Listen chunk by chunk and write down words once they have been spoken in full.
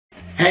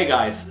Hey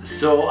guys,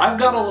 so I've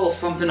got a little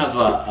something of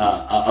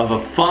a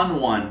fun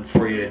one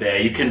for you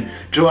today. You can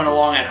join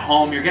along at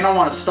home. You're gonna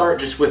want to start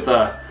just with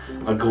a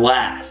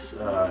glass.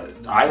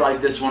 I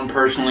like this one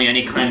personally.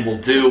 Any kind will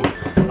do.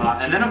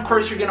 And then of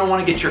course you're gonna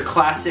want to get your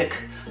classic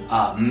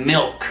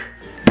milk.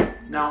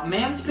 Now,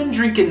 man's been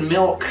drinking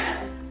milk.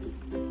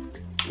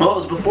 Well, it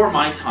was before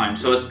my time,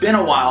 so it's been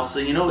a while. So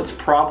you know it's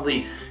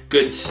probably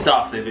good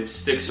stuff if it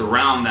sticks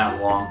around that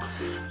long.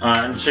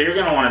 And so you're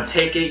gonna want to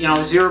take it,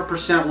 0%,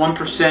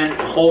 1%,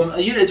 whole.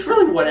 It's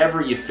really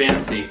whatever you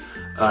fancy.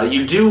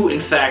 You do,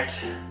 in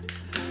fact,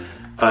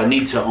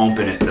 need to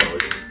open it though.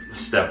 Is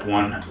step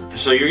one.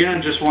 So you're gonna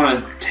just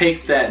want to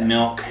take that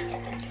milk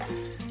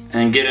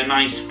and get a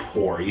nice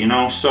pour.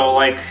 So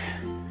like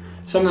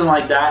something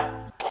like that.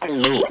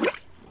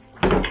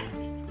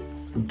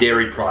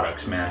 Dairy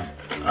products, man.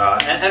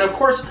 And of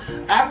course,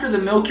 after the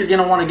milk, you're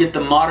gonna want to get the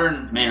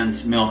modern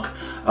man's milk.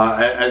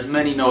 As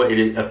many know, it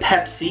is a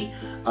Pepsi,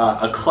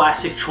 a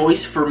classic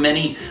choice for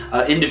many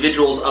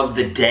individuals of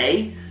the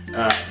day.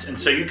 And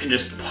so you can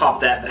just pop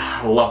that.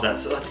 I love that.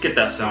 So let's get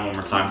that sound one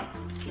more time.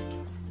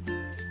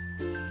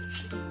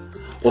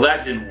 Well,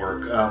 that didn't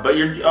work, but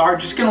you are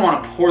just gonna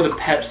want to pour the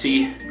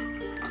Pepsi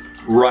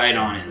right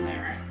on in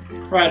there,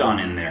 right on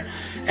in there.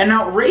 And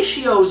now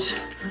ratios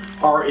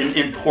are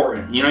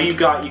important. You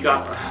got.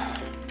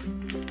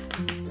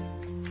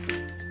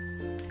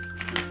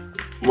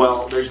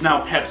 Well, there's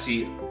now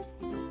Pepsi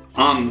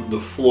on the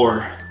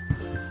floor.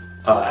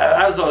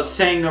 As I was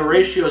saying, the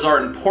ratios are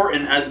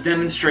important as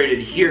demonstrated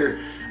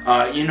here.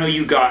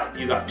 You got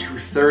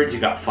 2/3, you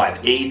got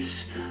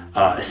 5/8,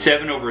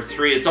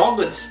 7/3. It's all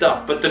good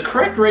stuff. But the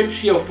correct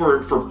ratio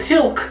for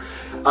pilk,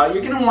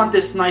 you're gonna want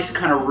this nice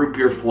kind of root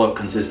beer float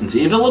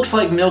consistency. If it looks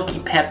like milky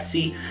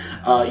Pepsi,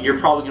 you're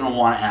probably gonna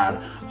want to add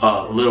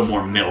a little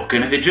more milk.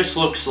 And if it just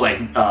looks like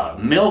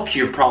milk,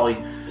 you're probably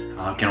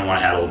gonna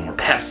want to add a little more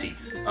Pepsi.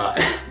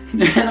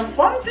 And a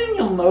fun thing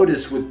you'll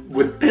notice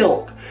with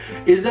pilk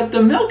is that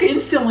the milk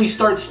instantly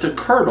starts to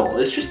curdle.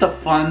 It's just a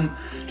fun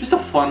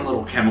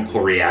little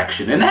chemical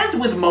reaction. And as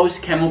with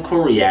most chemical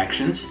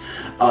reactions,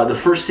 the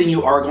first thing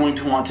you are going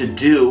to want to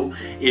do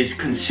is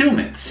consume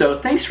it. So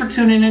thanks for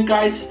tuning in,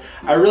 guys.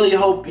 I really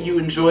hope you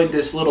enjoyed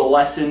this little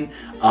lesson.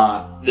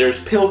 There's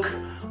pilk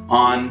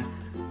on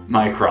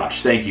my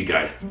crotch. Thank you,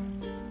 guys.